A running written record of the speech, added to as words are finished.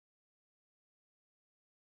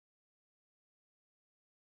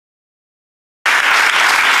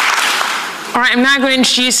All right, I'm now going to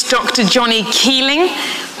introduce Dr. Jonny Keeling.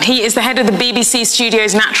 He is the head of the BBC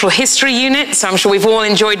Studios Natural History Unit, so I'm sure we've all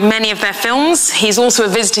enjoyed many of their films. He's also a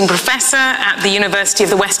visiting professor at the University of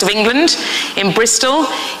the West of England in Bristol.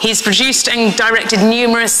 He's produced and directed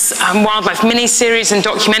numerous wildlife miniseries and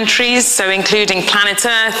documentaries, so including Planet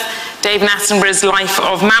Earth, David Attenborough's Life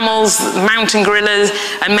of Mammals, Mountain Gorillas,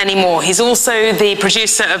 and many more. He's also the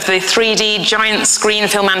producer of the 3D giant screen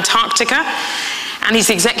film Antarctica, and he's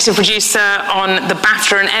the executive producer on the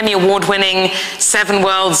BAFTA and Emmy Award-winning 7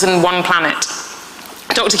 Worlds and 1 Planet.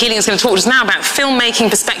 Dr. Keeling is going to talk to us now about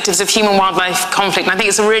filmmaking perspectives of human-wildlife conflict. And I think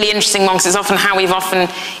it's a really interesting one because it's often how we've often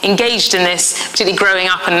engaged in this, particularly growing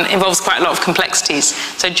up, and involves quite a lot of complexities.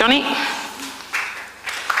 So, Jonny?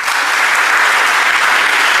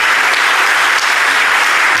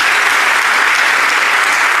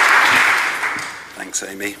 Thanks,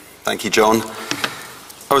 Amy. Thank you, John.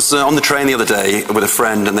 I was on the train the other day with a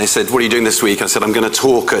friend and they said, "What are you doing this week?" I said, "I'm going to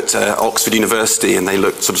talk at Oxford University," and they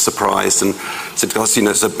looked sort of surprised and said, "Gosh, you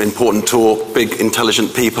know, it's an important talk, big,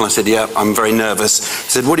 intelligent people." I said, "Yeah, I'm very nervous."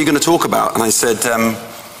 They said, "What are you going to talk about?" And I said, "I'm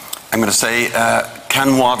going to say,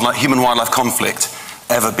 can human-wildlife conflict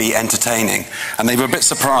ever be entertaining?" And they were a bit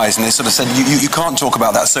surprised and they sort of said, you can't talk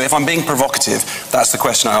about that. So if I'm being provocative, that's the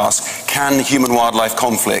question I ask. Can human-wildlife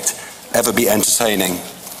conflict ever be entertaining?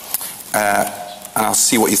 And I'll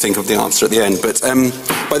see what you think of the answer at the end. But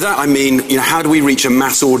by that I mean, you know, how do we reach a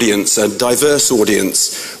mass audience, a diverse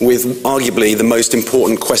audience, with arguably the most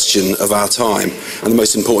important question of our time and the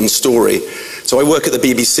most important story? So I work at the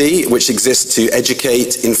BBC, which exists to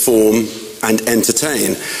educate, inform, and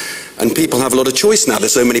entertain. And people have a lot of choice now.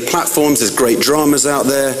 There's so many platforms, there's great dramas out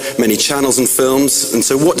there, many channels and films. And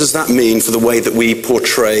so what does that mean for the way that we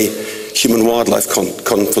portray human-wildlife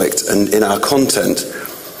conflict and in our content?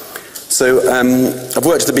 So I've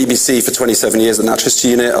worked at the BBC for 27 years at the Natural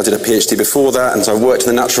History Unit. I did a PhD before that, and so I've worked in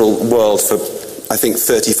the natural world for, I think,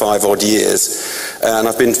 35 odd years. And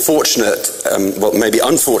I've been fortunate, well, maybe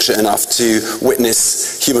unfortunate enough, to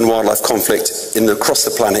witness human-wildlife conflict across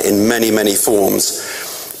the planet in many, many forms.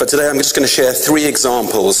 But today I'm just going to share 3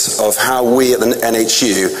 examples of how we at the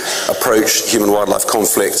NHU approach human-wildlife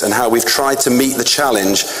conflict and how we've tried to meet the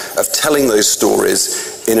challenge of telling those stories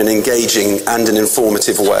in an engaging and an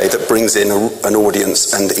informative way that brings in an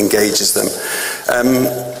audience and engages them.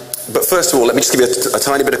 But first of all, let me just give you a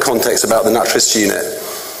tiny bit of context about the Natural History Unit.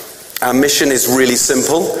 Our mission is really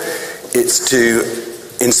simple. It's to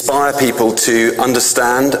inspire people to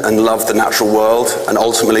understand and love the natural world and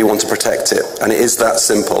ultimately want to protect it. And it is that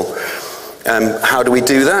simple. How do we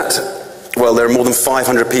do that? Well, there are more than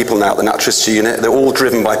 500 people now at the Natural History Unit. They're all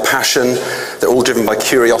driven by passion, they're all driven by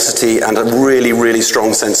curiosity and a really, really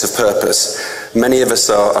strong sense of purpose. Many of us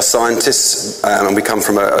are scientists, and we come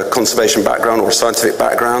from a conservation background or a scientific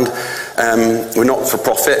background. We're not for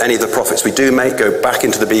profit. Any of the profits we do make go back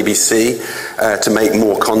into the BBC to make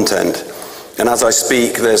more content. And as I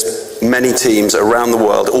speak, there's many teams around the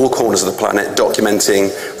world, all corners of the planet,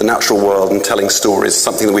 documenting the natural world and telling stories,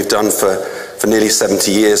 something that we've done for nearly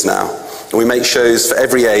 70 years now. And we make shows for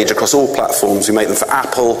every age across all platforms. We make them for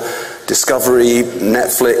Apple, Discovery,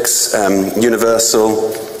 Netflix,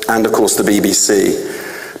 Universal, and of course the BBC.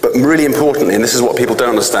 But really importantly, and this is what people don't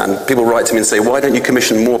understand, people write to me and say, "Why don't you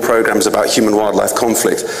commission more programs about human-wildlife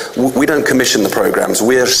conflict?" We don't commission the programs.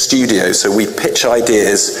 We're a studio, so we pitch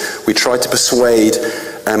ideas. We try to persuade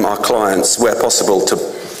our clients, where possible, to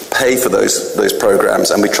pay for those programs,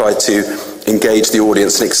 and we try to engage the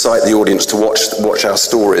audience and excite the audience to watch our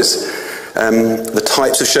stories. The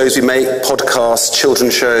types of shows we make: podcasts,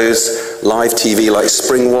 children's shows, live TV like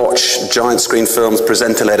Spring Watch, giant screen films,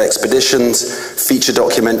 presenter-led expeditions, feature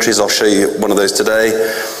documentaries, I'll show you one of those today,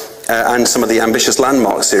 and some of the ambitious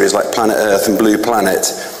landmark series like Planet Earth and Blue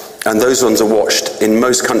Planet. And those ones are watched in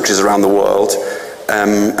most countries around the world,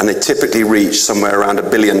 and they typically reach somewhere around 1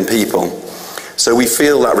 billion people. So we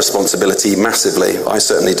feel that responsibility massively. I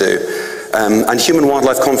certainly do. And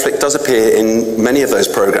human-wildlife conflict does appear in many of those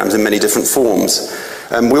programs in many different forms.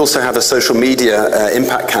 We also have a social media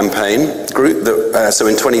impact campaign group. So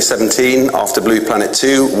in 2017, after Blue Planet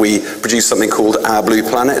 2, we produced something called Our Blue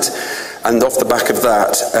Planet. And off the back of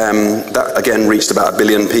that, that again reached about 1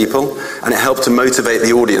 billion people. And it helped to motivate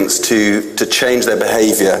the audience to change their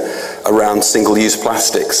behavior around single-use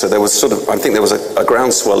plastics. So there was sort of, I think there was a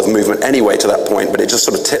groundswell of movement anyway to that point, but it just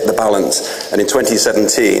sort of tipped the balance. And in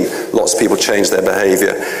 2017, lots of people changed their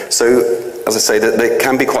behavior. So, as I say, they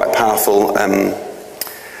can be quite powerful,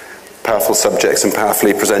 powerful subjects and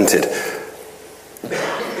powerfully presented.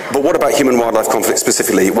 But what about human-wildlife conflict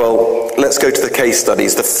specifically? Well, let's go to the case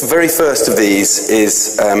studies. The very first of these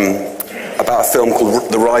is about a film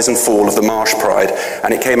called The Rise and Fall of the Marsh Pride,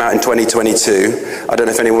 and it came out in 2022. I don't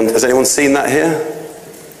know if has anyone seen that here?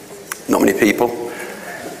 Not many people.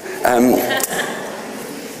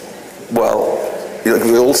 Well,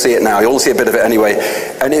 we all see it now. You all see a bit of it anyway.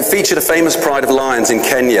 And it featured a famous pride of lions in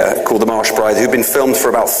Kenya called the Marsh Pride, who'd been filmed for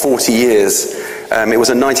about 40 years. It was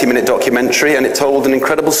a 90-minute documentary, and it told an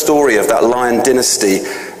incredible story of that lion dynasty.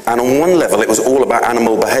 And on one level, it was all about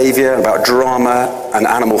animal behavior, about drama and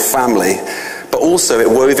animal family. But also, it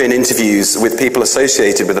wove in interviews with people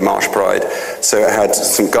associated with the Marsh Pride. So it had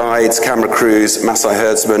some guides, camera crews, Maasai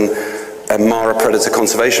herdsmen, and Mara Predator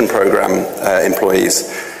Conservation Program employees.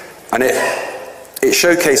 And it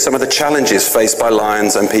showcased some of the challenges faced by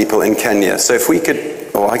lions and people in Kenya. So if we could,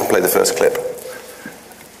 oh, I can play the first clip.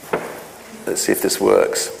 Let's see if this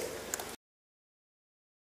works.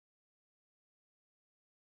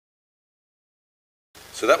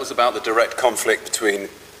 So that was about the direct conflict between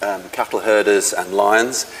cattle herders and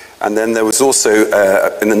lions. And then there was also,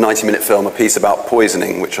 in the 90-minute film, a piece about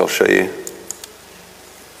poisoning, which I'll show you.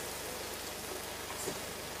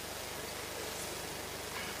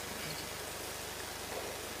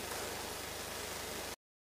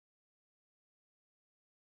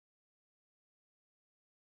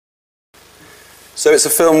 So it's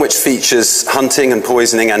a film which features hunting and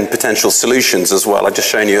poisoning and potential solutions as well. I've just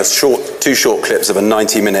shown you two short clips of a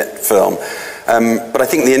 90-minute film. But I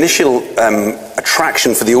think the initial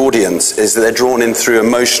attraction for the audience is that they're drawn in through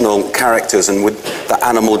emotional characters and with the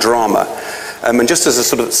animal drama. And just as a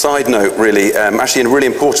sort of side note, really, actually a really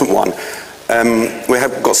important one, we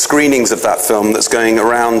have got screenings of that film that's going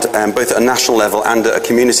around both at a national level and at a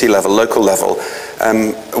community level, local level,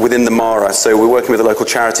 within the Mara. So we're working with a local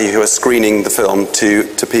charity who are screening the film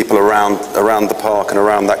to people around the park and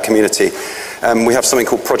around that community. We have something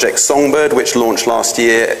called Project Songbird, which launched last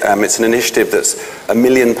year. It's an initiative that's £1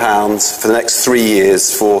 million for the next 3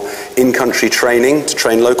 years for in-country training, to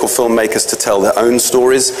train local filmmakers to tell their own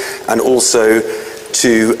stories, and also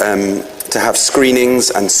to have screenings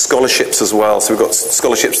and scholarships as well. So we've got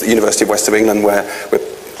scholarships at the University of West of England where we're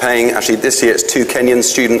paying, actually this year it's 2 Kenyan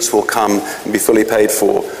students will come and be fully paid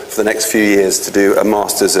for the next few years to do a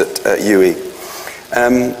master's at UE.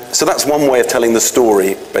 So that's one way of telling the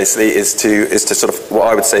story, basically, is to sort of, what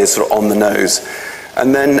I would say is sort of on the nose.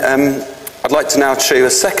 And then I'd like to now show you a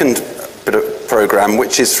second bit of program,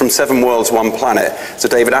 which is from 7 Worlds, 1 Planet. It's a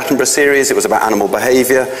David Attenborough series. It was about animal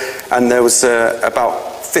behavior, and there was about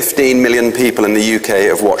 15 million people in the UK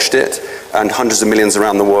have watched it, and hundreds of millions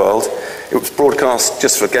around the world. It was broadcast,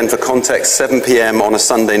 just again for context, 7 p.m. on a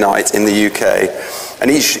Sunday night in the UK. And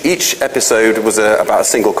each episode was about a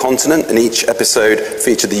single continent, and each episode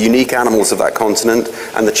featured the unique animals of that continent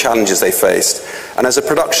and the challenges they faced. And as a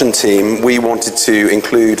production team, we wanted to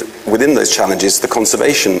include within those challenges the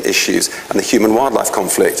conservation issues and the human-wildlife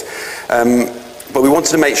conflict. But we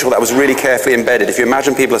wanted to make sure that was really carefully embedded. If you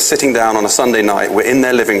imagine people are sitting down on a Sunday night, we're in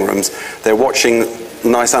their living rooms, they're watching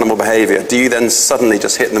nice animal behavior, do you then suddenly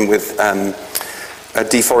just hit them with a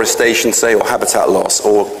deforestation, say, or habitat loss,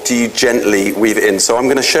 or do you gently weave it in? So I'm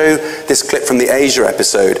going to show this clip from the Asia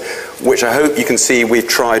episode, which I hope you can see we've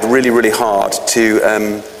tried really, really hard to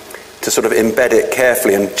sort of embed it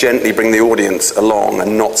carefully and gently bring the audience along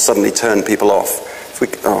and not suddenly turn people off.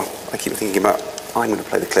 I keep thinking about, I'm going to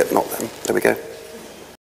play the clip, not them. There we go.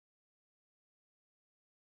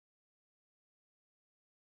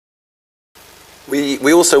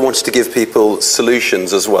 We also wanted to give people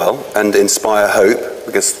solutions as well and inspire hope,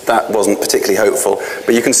 because that wasn't particularly hopeful.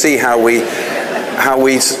 But you can see how we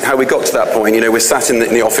got to that point. You know, we're sat in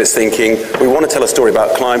the office thinking we want to tell a story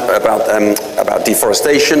about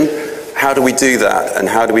deforestation. How do we do that, and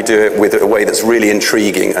how do we do it with a way that's really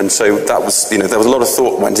intriguing? And so that was, you know, there was a lot of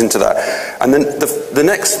thought went into that. And then the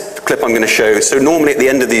next clip I'm going to show, so normally at the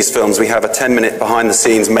end of these films we have a 10-minute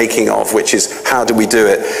behind-the-scenes making of, which is how do we do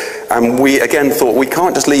it? And we again thought we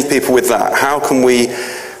can't just leave people with that. How can we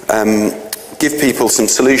give people some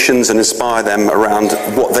solutions and inspire them around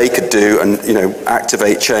what they could do and, you know,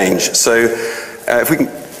 activate change? So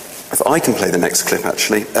if I can play the next clip,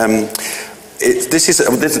 actually. This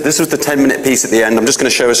was the 10-minute piece at the end. I'm just going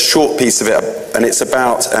to show a short piece of it, and it's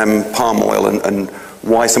about palm oil and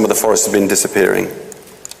why some of the forests have been disappearing.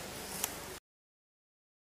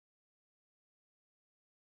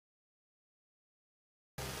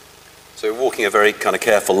 So walking a very kind of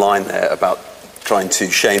careful line there about trying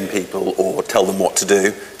to shame people or tell them what to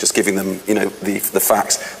do, just giving them, you know, the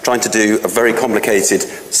facts, trying to do a very complicated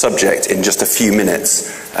subject in just a few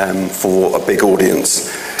minutes for a big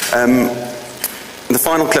audience. The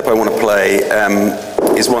final clip I want to play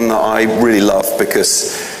is one that I really love,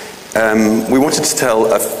 because we wanted to tell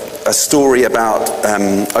a story about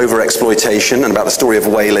overexploitation and about the story of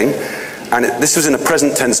whaling. And this was in a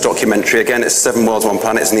present tense documentary. Again, it's 7 Worlds, 1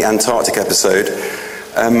 Planet. It's in the Antarctica episode.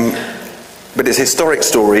 But it's a historic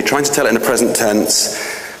story, trying to tell it in a present tense,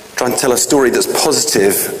 trying to tell a story that's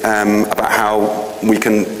positive about how we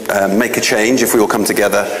can make a change if we all come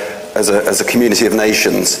together as a community of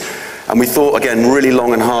nations. And we thought, again, really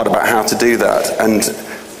long and hard about how to do that. And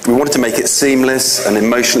we wanted to make it seamless and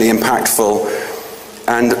emotionally impactful.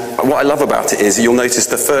 And what I love about it is you'll notice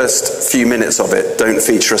the first few minutes of it don't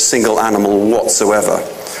feature a single animal whatsoever.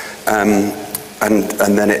 And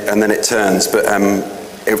then it turns. But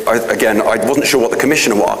again, I wasn't sure what the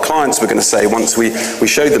commission and what our clients were going to say once we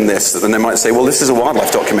showed them this. Then they might say, well, this is a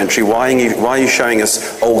wildlife documentary. Why are you showing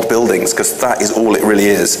us old buildings? Because that is all it really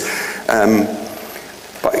is.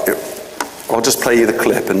 But I'll just play you the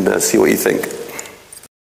clip and see what you think.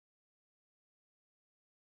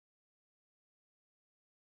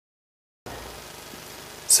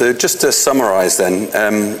 So just to summarize then,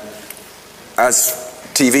 as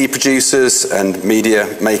TV producers and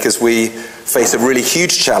media makers, we face a really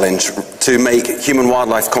huge challenge to make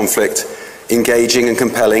human-wildlife conflict engaging and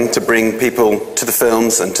compelling, to bring people to the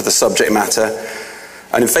films and to the subject matter.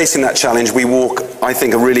 And in facing that challenge, we walk, I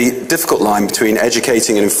think, a really difficult line between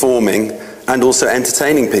educating and informing and also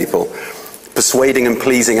entertaining people, persuading and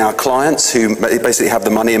pleasing our clients who basically have the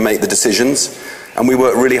money and make the decisions. And we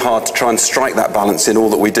work really hard to try and strike that balance in all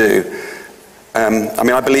that we do.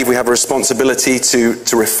 I believe we have a responsibility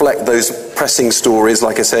to reflect those pressing stories.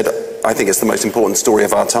 Like I said, I think it's the most important story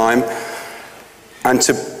of our time. And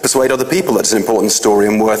to persuade other people that it's an important story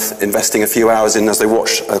and worth investing a few hours in as they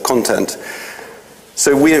watch content.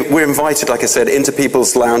 So we're invited, like I said, into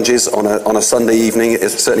people's lounges on a Sunday evening,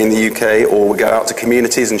 certainly in the UK, or we go out to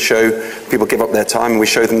communities and show people, give up their time and we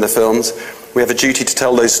show them the films. We have a duty to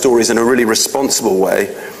tell those stories in a really responsible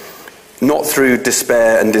way, not through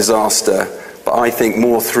despair and disaster, but I think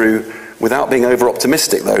more through, without being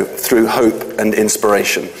over-optimistic though, through hope and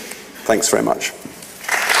inspiration. Thanks very much.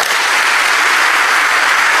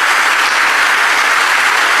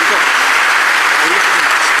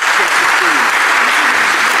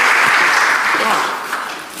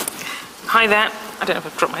 Hi there. I don't know if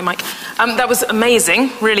I've dropped my mic. That was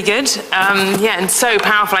amazing, really good. Yeah, and so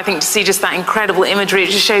powerful, I think, to see just that incredible imagery.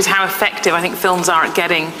 It just shows how effective I think films are at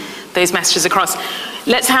getting those messages across.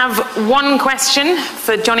 Let's have one question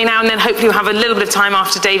for Jonny now, and then hopefully we'll have a little bit of time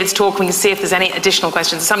after David's talk. We can see if there's any additional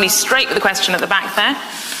questions. Somebody straight with a question at the back there.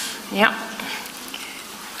 Yeah.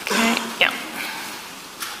 Okay, yeah.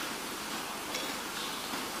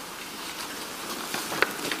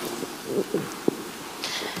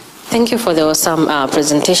 Thank you for the awesome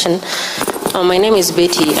presentation. My name is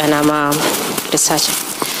Betty and I'm a researcher.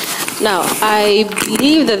 Now, I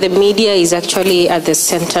believe that the media is actually at the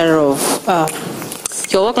center of,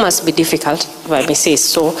 your work must be difficult, if I may say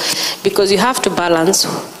so, because you have to balance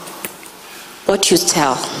what you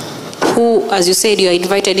tell. Who, as you said, you are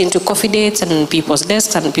invited into coffee dates and people's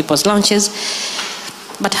desks and people's lunches,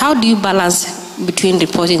 but how do you balance between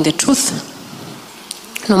reporting the truth,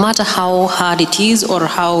 no matter how hard it is or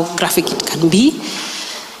how graphic it can be,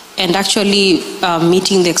 and actually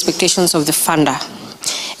meeting the expectations of the funder?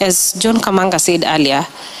 As John Kamanga said earlier,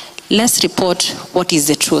 let's report what is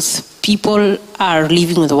the truth. People are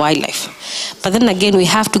living with wildlife. But then again, we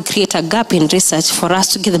have to create a gap in research for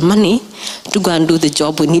us to get the money to go and do the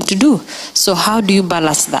job we need to do. So how do you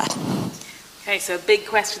balance that? Okay, so a big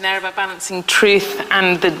question there about balancing truth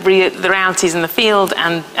and the realities in the field,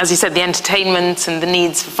 and as you said, the entertainment and the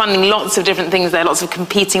needs for funding, lots of different things there, lots of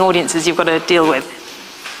competing audiences you've got to deal with.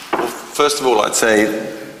 First of all, I'd say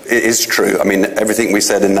it is true. I mean, everything we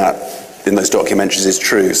said in those documentaries is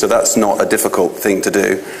true, so that's not a difficult thing to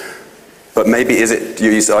do. But maybe is it,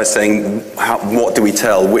 you are saying, what do we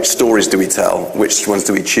tell? Which stories do we tell? Which ones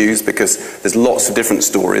do we choose? Because there's lots of different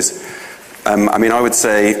stories. I would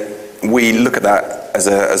say we look at that as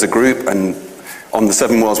a group, and on the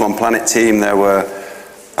 7 Worlds, 1 Planet team, there were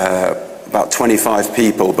about 25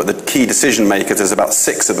 people, but the key decision makers, there's about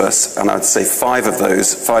 6 of us, and I'd say 5 of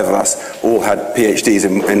us all had PhDs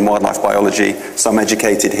in wildlife biology, some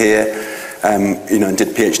educated here, and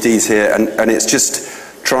did PhDs here, and it's just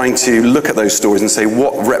trying to look at those stories and say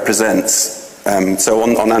what represents, so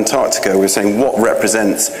on Antarctica, we're saying what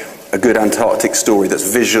represents a good Antarctic story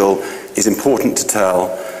that's visual, is important to tell.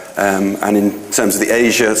 And in terms of the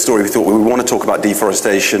Asia story, we thought we want to talk about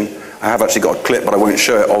deforestation. I have actually got a clip, but I won't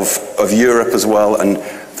show it, of Europe as well, and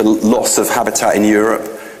the loss of habitat in Europe.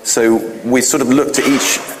 So we sort of looked at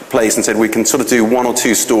each place and said we can sort of do 1 or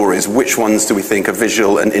 2 stories. Which ones do we think are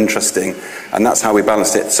visual and interesting? And that's how we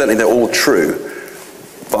balanced it. Certainly they're all true.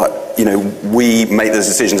 But, you know, we make those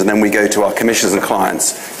decisions and then we go to our commissioners and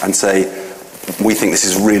clients and say, we think this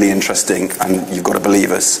is really interesting and you've got to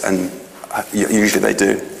believe us. And usually they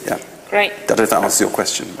do, yeah. Great. I don't know if that answers your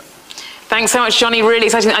question. But. Thanks so much, Jonny. Really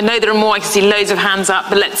exciting. I know there are more. I can see loads of hands up,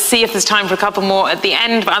 but let's see if there's time for a couple more at the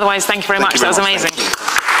end. But otherwise, thank you very much. That was amazing.